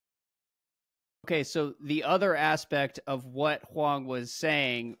Okay, so the other aspect of what Huang was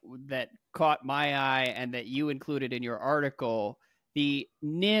saying that caught my eye and that you included in your article, the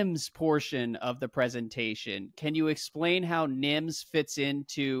NIMS portion of the presentation. Can you explain how NIMS fits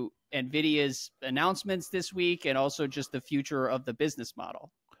into NVIDIA's announcements this week and also just the future of the business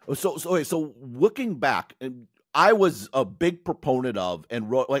model? So looking back, I was a big proponent of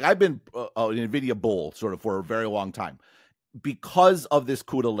and wrote, like I've been an NVIDIA bull sort of for a very long time because of this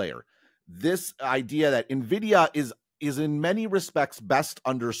CUDA layer. This idea that NVIDIA is in many respects best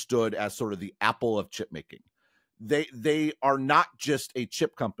understood as sort of the Apple of chip making. They are not just a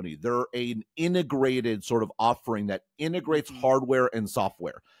chip company. They're an integrated sort of offering that integrates hardware and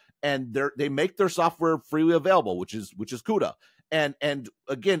software. And they make their software freely available, which is CUDA. And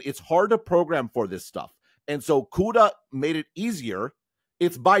again, it's hard to program for this stuff. And so CUDA made it easier.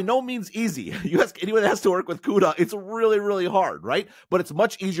 It's by no means easy. You ask anyone that has to work with CUDA, it's really, really hard, right? But it's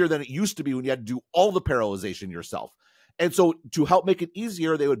much easier than it used to be when you had to do all the parallelization yourself. And so to help make it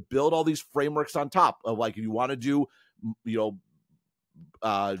easier, they would build all these frameworks on top of, like, if you want to do,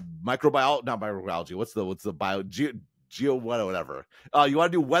 microbiology, not microbiology, what's the whatever. You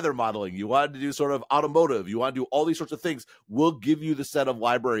want to do weather modeling, you want to do sort of automotive, you want to do all these sorts of things. We'll give you the set of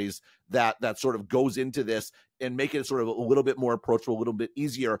libraries that sort of goes into this and make it sort of a little bit more approachable, a little bit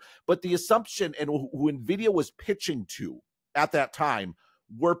easier. But the assumption, and who NVIDIA was pitching to at that time,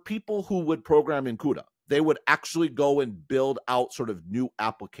 were people who would program in CUDA. They would actually go and build out sort of new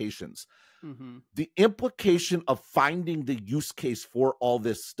applications. The implication of finding the use case for all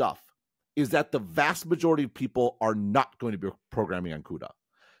this stuff is that the vast majority of people are not going to be programming on CUDA.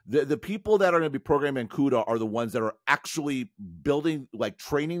 The people that are going to be programming on CUDA are the ones that are actually building, like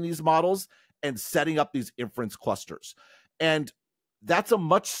training these models and setting up these inference clusters. And that's a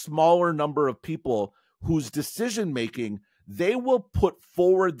much smaller number of people whose decision-making, they will put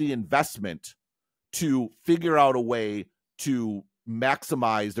forward the investment to figure out a way to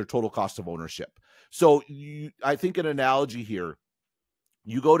maximize their total cost of ownership. So I think an analogy here,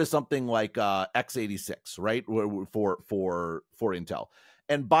 you go to something like x86, right, for Intel.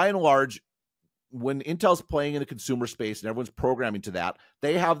 And by and large, when Intel's playing in the consumer space and everyone's programming to that,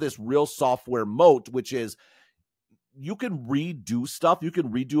 they have this real software moat, which is you can redo stuff. You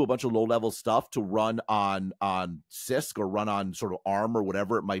can redo a bunch of low-level stuff to run on CISC or run on sort of ARM or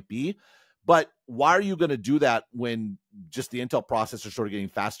whatever it might be. But why are you going to do that when just the Intel processor is sort of getting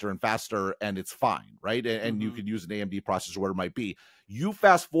faster and faster and it's fine, right? And you can use an AMD processor, whatever it might be. You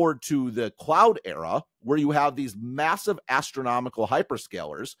fast forward to the cloud era where you have these massive astronomical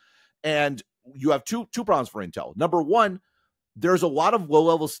hyperscalers, and you have two problems for Intel. Number one, there's a lot of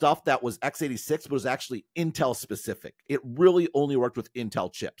low-level stuff that was x86, but was actually Intel specific. It really only worked with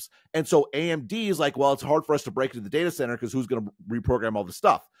Intel chips. And so AMD is like, well, it's hard for us to break into the data center because who's going to reprogram all the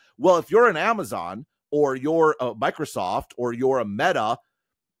stuff? Well, if you're an Amazon or you're a Microsoft or you're a Meta,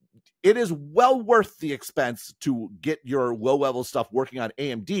 it is well worth the expense to get your low-level stuff working on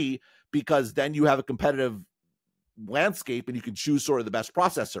AMD, because then you have a competitive landscape and you can choose sort of the best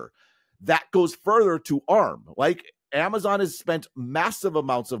processor. That goes further to ARM. Like, Amazon has spent massive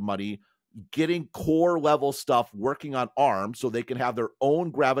amounts of money getting core level stuff working on ARM so they can have their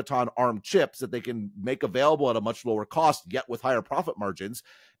own Graviton ARM chips that they can make available at a much lower cost, yet with higher profit margins.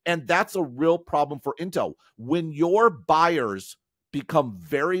 And that's a real problem for Intel. When your buyers become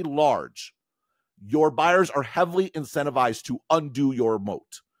very large, your buyers are heavily incentivized to undo your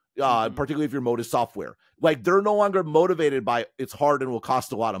moat, particularly if your moat is software. Like, they're no longer motivated by it's hard and will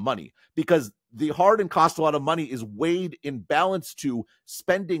cost a lot of money, because the hard and cost a lot of money is weighed in balance to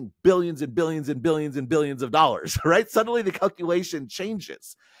spending billions and billions and billions and billions of dollars, right? Suddenly the calculation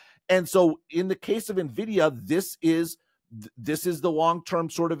changes. And so in the case of NVIDIA, this is the long-term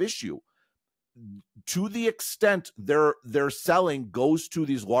sort of issue. To the extent their selling goes to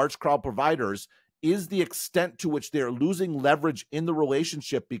these large cloud providers is the extent to which they're losing leverage in the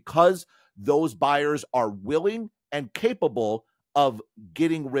relationship, because those buyers are willing and capable of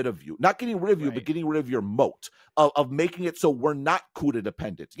getting rid of you. Not getting rid of you, but getting rid of your moat, of making it so we're not CUDA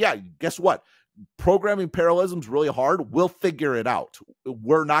dependent. Yeah, guess what? Programming parallelism is really hard. We'll figure it out.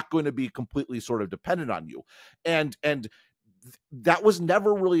 We're not going to be completely sort of dependent on you. And that was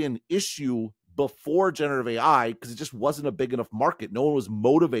never really an issue before generative AI, because it just wasn't a big enough market. No one was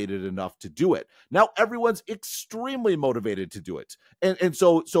motivated enough to do it. Now everyone's extremely motivated to do it. And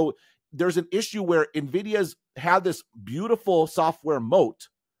so there's an issue where NVIDIA's had this beautiful software moat,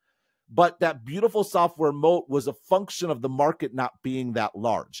 but that beautiful software moat was a function of the market not being that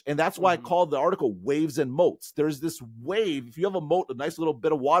large. And that's why I called the article Waves and Moats. There's this wave. If you have a moat, a nice little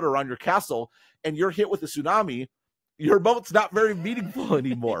bit of water around your castle, and you're hit with a tsunami, your moat's not very meaningful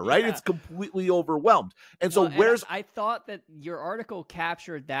anymore, right? Yeah. It's completely overwhelmed. And so I thought that your article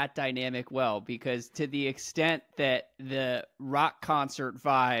captured that dynamic well, because to the extent that the rock concert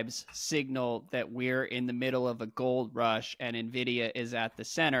vibes signal that we're in the middle of a gold rush and Nvidia is at the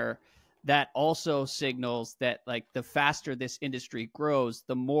center, that also signals that like the faster this industry grows,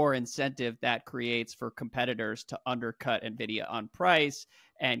 the more incentive that creates for competitors to undercut Nvidia on price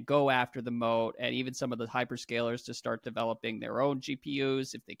and go after the moat, and even some of the hyperscalers to start developing their own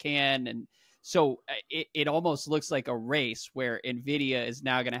GPUs if they can. And so it almost looks like a race where Nvidia is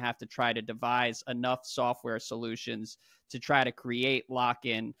now going to have to try to devise enough software solutions to try to create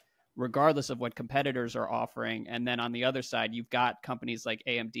lock-in regardless of what competitors are offering. And then on the other side, you've got companies like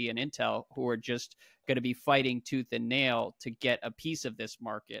AMD and Intel who are just going to be fighting tooth and nail to get a piece of this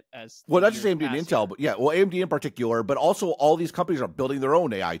market. As well, not just AMD and Intel, but yeah, well, AMD in particular, but also all these companies are building their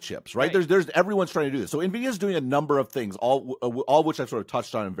own AI chips, right? There's everyone's trying to do this. So Nvidia is doing a number of things, all which I've sort of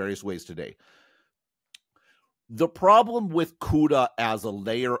touched on in various ways today. The problem with CUDA as a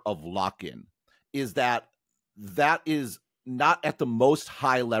layer of lock-in is that is not at the most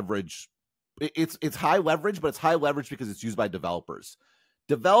high leverage. It's high leverage, but it's high leverage because it's used by developers.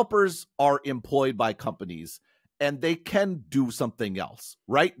 Developers are employed by companies and they can do something else,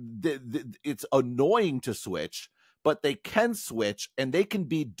 right? It's annoying to switch, but they can switch and they can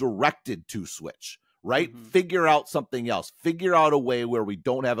be directed to switch, right? Mm-hmm. Figure out something else, figure out a way where we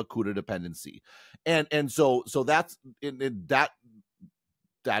don't have a CUDA dependency. And so that's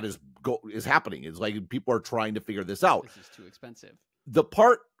that is happening. It's like people are trying to figure this out. This is too expensive. The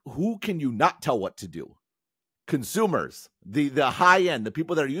part, who can you not tell what to do? Consumers, the high end, the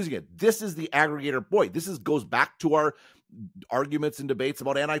people that are using it. This is the aggregator point. This goes back to our arguments and debates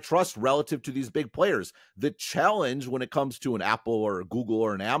about antitrust relative to these big players. The challenge when it comes to an Apple or a Google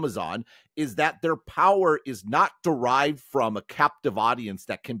or an Amazon is that their power is not derived from a captive audience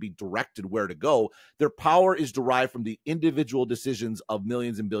that can be directed where to go. Their power is derived from the individual decisions of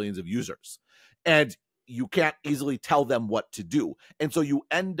millions and billions of users. And you can't easily tell them what to do. And so you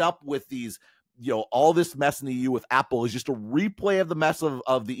end up with these, all this mess in the EU with Apple is just a replay of the mess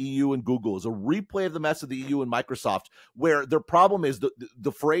of the EU and Google, is a replay of the mess of the EU and Microsoft, where their problem is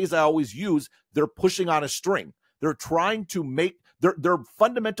the phrase I always use, they're pushing on a string. They're trying to make their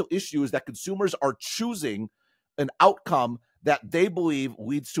fundamental issue is that consumers are choosing an outcome that they believe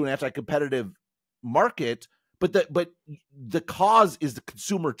leads to an anti-competitive market, but the cause is the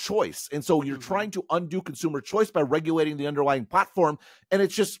consumer choice. And so you're trying to undo consumer choice by regulating the underlying platform, and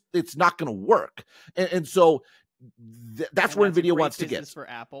it's not going to work. And so that's where Nvidia wants to get. For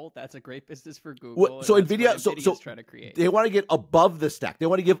Apple, that's a great business for Google. So Nvidia, trying to create. They want to get above the stack. They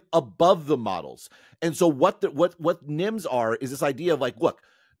want to give above the models. And so what NIMs are is this idea of like, look,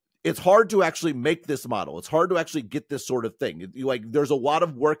 it's hard to actually make this model. It's hard to actually get this sort of thing. There's a lot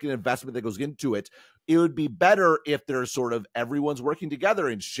of work and investment that goes into it. It would be better if there's sort of everyone's working together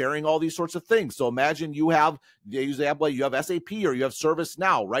and sharing all these sorts of things. So imagine you have SAP or you have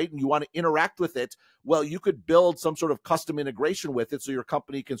ServiceNow, right? And you want to interact with it. Well, you could build some sort of custom integration with it so your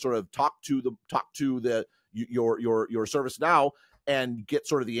company can sort of talk to your ServiceNow and get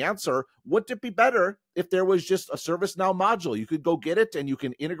sort of the answer. Wouldn't it be better if there was just a ServiceNow module? You could go get it and you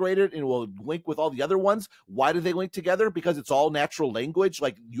can integrate it and it will link with all the other ones. Why do they link together? Because it's all natural language.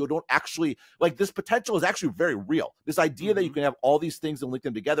 Like you don't actually, like this potential is actually very real. This idea that you can have all these things and link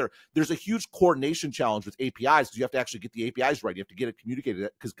them together. There's a huge coordination challenge with APIs because you have to actually get the APIs right. You have to get it communicated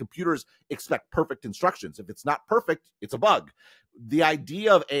because computers expect perfect instructions. If it's not perfect, it's a bug. The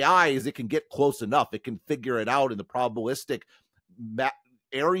idea of AI is it can get close enough. It can figure it out in the probabilistic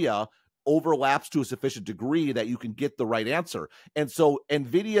area overlaps to a sufficient degree that you can get the right answer. And so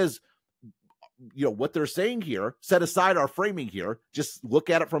Nvidia's, what they're saying here, set aside our framing here, just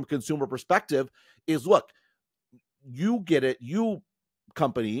look at it from a consumer perspective, is look, you get it, you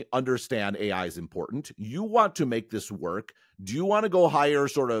company understand AI is important. You want to make this work. Do you want to go hire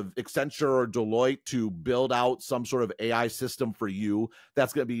sort of Accenture or Deloitte to build out some sort of AI system for you?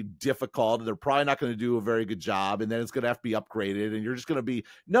 That's going to be difficult. They're probably not going to do a very good job. And then it's going to have to be upgraded. And you're just going to be,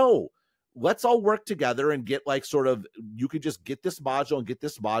 no, let's all work together and get like sort of, you could just get this module and get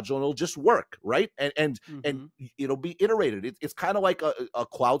this module and it'll just work. Right. And it'll be iterated. It's kind of like a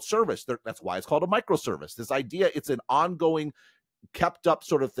cloud service. That's why it's called a microservice. This idea, it's an ongoing, kept up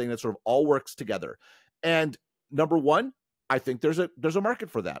sort of thing that sort of all works together. And number one, I think there's a market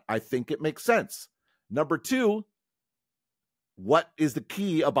for that. I think it makes sense. Number two, what is the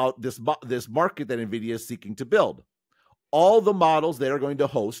key about this market that Nvidia is seeking to build? All the models they are going to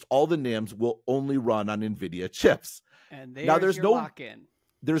host, all the NIMs will only run on Nvidia chips. And there's no lock-in.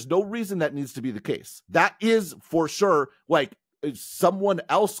 there's no reason that needs to be the case. That is for sure, like, someone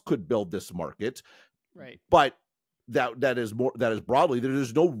else could build this market, right? But that is broadly,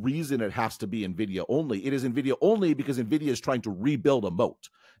 there's no reason it has to be Nvidia only. It is Nvidia only because Nvidia is trying to rebuild a moat,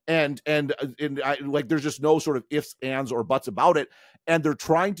 and like, there's just no sort of ifs, ands, or buts about it. And they're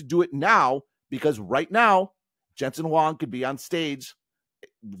trying to do it now because right now Jensen Huang could be on stage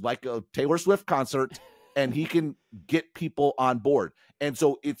like a Taylor Swift concert and he can get people on board. And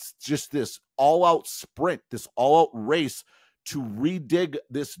so it's just this all-out sprint, this all-out race to redig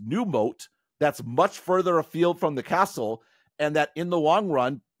this new moat that's much further afield from the castle, and that in the long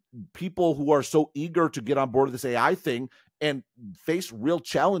run, people who are so eager to get on board with this AI thing and face real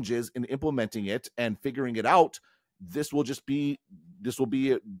challenges in implementing it and figuring it out, this will be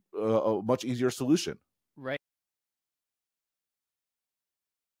a much easier solution.